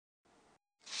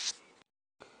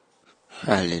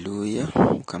Haleluya,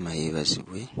 Mukama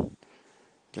yeebazibwe.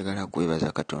 Njagala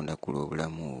kwebaza Katonda ku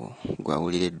lw'obulamu bwo.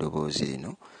 Gwawulira eddoboozi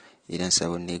lino era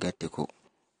nsaba onneegatteko,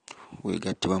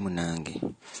 weegatte wamu nange.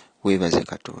 Weebaze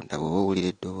Katonda bw'oba owulira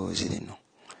eddoboozi lino.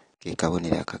 Ke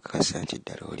kabonero akakakasa nti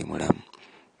ddala oli mulamu.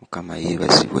 Mukama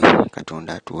yeebazibwe.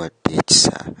 Katonda atuwadde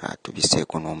ekisa,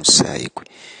 atubiseeko n'omusaayi gwe.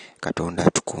 Katonda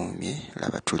atukuumye,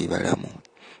 laba tuli balamu.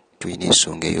 Tulina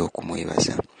ensonga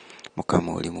ey'okumwebaza.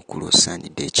 Mukama oli mukulu,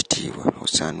 osaanidde ekitiibwa,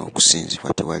 osaana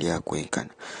okusinzibwa, tewali akwenkana,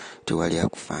 tewali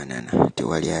akufaanana,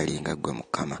 tewali alinga ggwe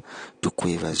Mukama.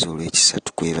 Tukwebaza olw'ekisa,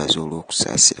 tukwebaza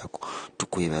olw'okusaasirako,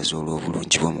 tukwebaza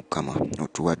olw'obulungi bwo Mukama.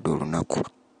 Otuwadde olunaku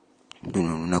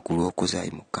luno, olunaku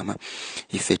lw'okuzaayi Mukama.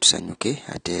 Ife tusanyuke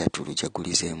ate era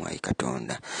tulujagulizeemu, ayi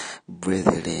Katonda.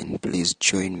 Brethren, please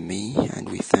join me and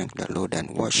we thank the Lord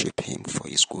and worship him for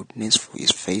his goodness, for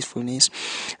his faithfulness.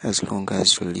 As long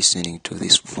as you're listening to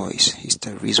this voice, it's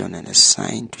the reason and a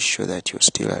sign to show that you're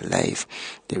still alive.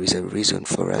 There is a reason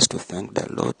for us to thank the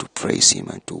Lord, to praise him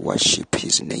and to worship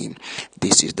his name.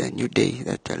 This is the new day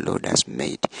that the Lord has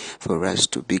made for us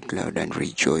to be glad and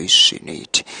rejoice in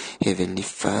it. Heavenly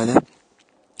Father,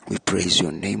 we praise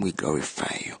your name, we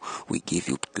glorify you, we give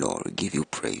you glory, we give you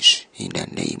praise in the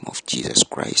name of Jesus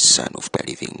Christ, Son of the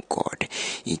living God.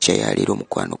 Nkya ya leero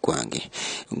mukwano gwange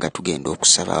nga tugenda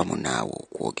okusaba wamu naawe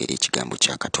okwogera ekigambo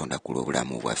kya Katonda ku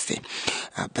lw'obulamu bwaffe.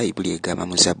 Bayibuli egamba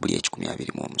mu Zabbuli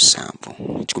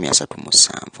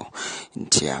 137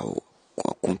 nti awo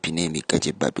kumpi n'emigga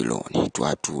gy'e Babilooni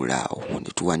twatuula awo ne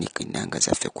tuwanika ennanga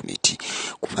zaffe ku miti,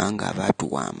 kubanga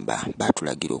abaatuwamba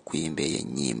baatulagira okuyimba eyo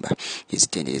ennyimba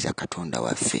ezitendereza Katonda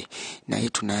waffe. Naye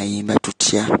tunaayimba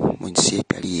tutya mu nsi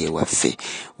etali y'ewaffe?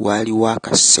 Waaliwo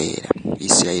akaseera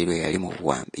Isirayiri yali mu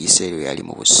buwambe, Isirayiri yali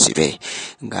mu busibe,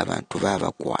 ng'abantu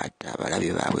baabakwata,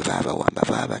 abalabe baabwe baabawamba,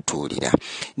 baabatuulira,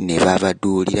 ne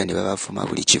babaduulira, ne babavuma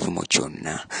buli kivumo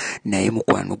kyonna. Naye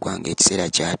mukwano gwange ekiseera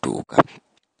kyatuuka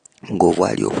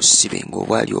ng'obwali obusibe,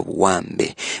 ng'obwali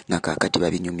obuwambe, nga kaakati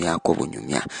babinyumyako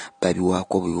bunyumya,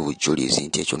 babiwaako bujulizi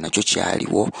nti ekyo nakyo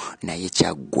kyaliwo naye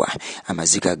kyaggwa.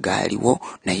 Amaziga gaaliwo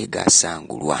naye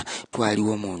gaasangulwa.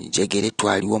 Twaliwo mu njegere,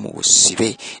 twaliwo mu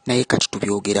busibe, naye kati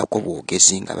tubyogerako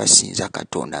bwogezi nga basinza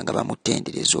Katonda, nga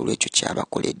bamutendereza olw'ekyo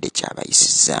ky'abakoledde,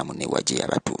 ky'abayisizaamu ne wa gye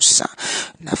yabatuusa.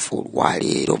 Naffe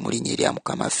olwaleero mu linnya erya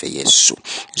Mukama waffe Yesu,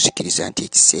 nzikiriza nti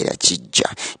ekiseera kijja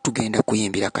tugenda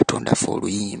kuyimbira Katonda ffe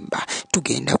oluyimba,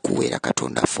 tugenda kuweera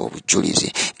Katonda ffe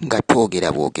obujulizi nga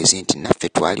twogera bwogezi nti naffe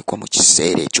twaliko mu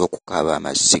kiseera eky'okukaaba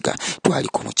amaziga,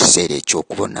 twaliko mu kiseera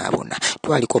eky'okubonaabona,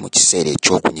 twaliko mu kiseera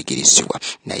eky'okunyigirizibwa,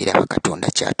 naye laba Katonda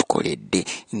kyatukoledde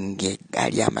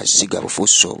ng'ali amaziga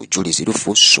bufuusa obujulizi,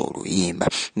 lufuusa oluyimba.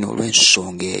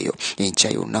 N'olw'ensonga eyo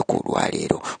enkya y'olunaku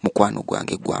olwaleero mukwano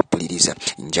gwange gwampuliriza,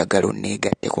 njagala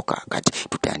onneegatteko kaakati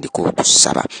tutandike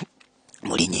okusaba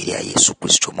mu linnya erya Yesu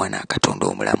Kristo, omwana wa Katonda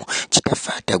omulamu.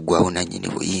 Kitaffe ataggwaawo nannyini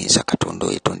buyinza, Katonda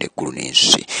oyetonda eggulu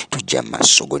n'ensi, tujja mu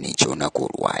maaso go n'ekyolunaku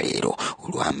olwaleero,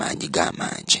 olw'amaanyi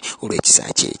g'amangi, olw'ekisa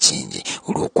kye ekingi,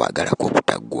 olw'okwagala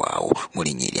kw'okutaggwaawo, mu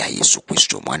linnya erya Yesu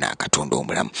Kristo, omwana wa Katonda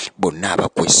omulamu. Bonna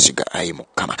abakwesiga, ayi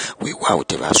Mukama, weewaawo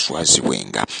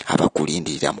tebaaswazibwenga,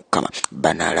 abakulindirira Mukama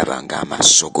banaalabanga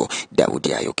amaaso go.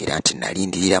 Dawudi ayogera nti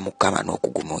nalindirira Mukama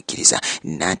n'okugumuukiriza,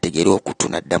 nantegera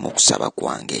okutuna ddamu okusaba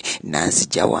kwange,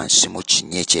 nanzija wansi mu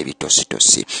kinnya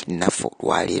eky'ebitositosi. Naffe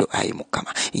olwaleero, ayi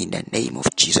Mukama, in the name of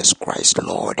Jesus Christ,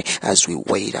 Lord, as we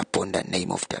wait upon the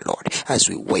name of the Lord, as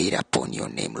we wait upon your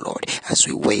name, Lord, as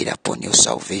we wait upon your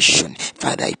salvation,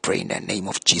 Father, I pray in the name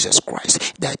of Jesus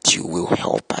Christ that you will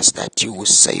help us, that you will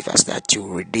save us, that you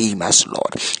will redeem us,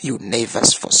 Lord. You never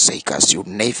forsake us, you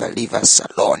never leave us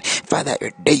alone. Father,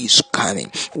 a day is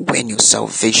coming when your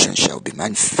salvation shall be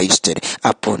manifested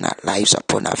upon our lives,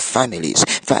 upon our families.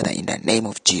 Father, in the name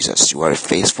of Jesus, you are a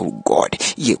faithful God.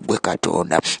 Ye gwe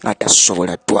Katonda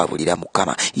atasobola twabulira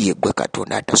Mukama, ye gwe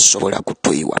Katonda atasobola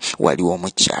kutuyiwa. Waliwo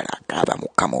omukyala akaaba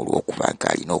Mukama olw'okuba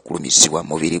ng'alina okulumizibwa mu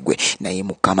mubiri gwe, naye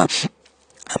Mukama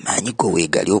amaanyi go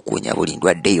weegali okuwonya buli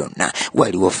ndwadde yonna.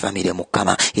 Waliwo famire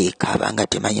Mukama ekaaba nga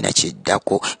temanyina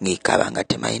kiddako, ng'ekaaba nga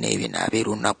temanyina ebyo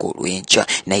n'abeera olunaku olw'enkya,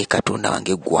 naye Katonda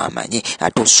wange gw'amanyi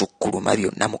ate osukkuluma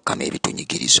byonna Mukama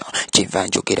ebitunyigiriza. Kyenva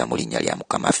njogera mu linnya lya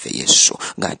Mukama waffe Yesu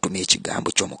nga ntuma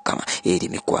ekigambo ky'Omukama eri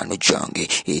mikwano gyange,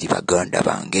 eri baganda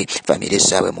bange, famire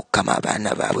zaabwe Mukama,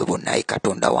 abaana baabwe bonna, ayi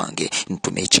Katonda wange,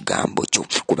 ntuma ekigambo kyo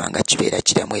kubanga kibeera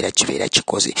kiramu era kibeera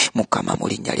kikoze. Mukama, mu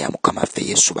linnya lya Mukama waffe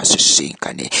Yesu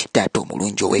basisinkane munene taata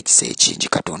omulungi ow'ekisa ekingi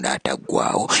katonda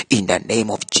ataggwaawo in the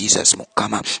name of Jesus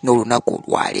mukama n'olunaku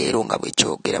lwaleero nga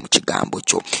bwekyogera mu kigambo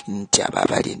kyo nti abo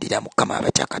abalindira mukama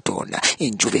abatya katonda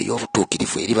enjuba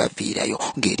ey'obutuukirivu eribaviirayo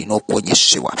ng'erina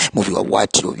okuwonyesebwa mu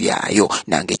biwawaatiro byayo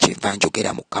nange kyenva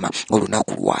njogera mukama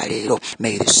olunaku lwaleero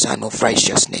may the sun of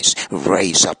righteousness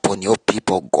raise upon your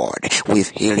people God with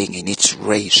healing in its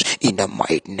rays in the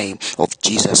mighty name of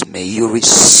Jesus. May you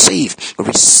receive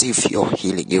your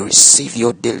healing, you receive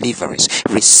your deliverance,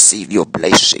 receive your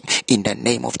blessing in the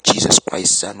name of Jesus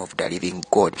Christ, Son of the living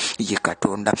God. Ye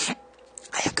katonda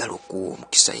ayagala okuwa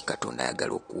omukisa, ye katonda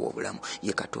ayagala okuwa obulamu,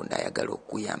 ye katonda ayagala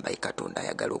okuyamba, ye katonda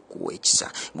ayagala okuwa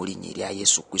ekisa mu linnya erya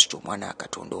Yesu Kristo omwana wa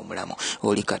Katonda omulamu.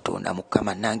 Oli katonda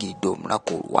mukama nangiridde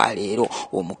olunaku olwaleero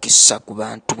omukisa ku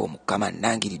bantu bo mukama,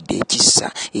 nangiridde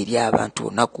ekisa eri abantu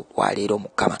olunaku olwaleero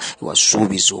mukama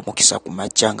wasuubiza omukisa ku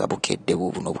makya nga bukedde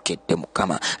bubuno bukedde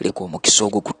mukama, leka omukisa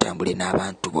ogwo gutambule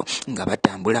n'abantu bo nga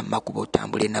batambula mu makubo,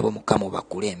 otambule nabo mukama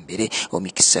obakulembere,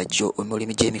 omikisa gyo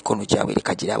emirimu gy'emikono gyabwe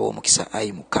leka giraba omukisa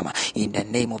ayi mukama in the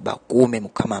name of bakuume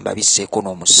mukama mbabiseeko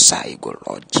n'omusaayi go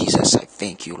Lord Jesus. I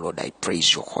thank you Lord, I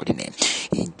praise your holy name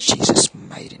in Jesus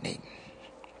mighty name,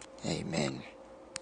 amen.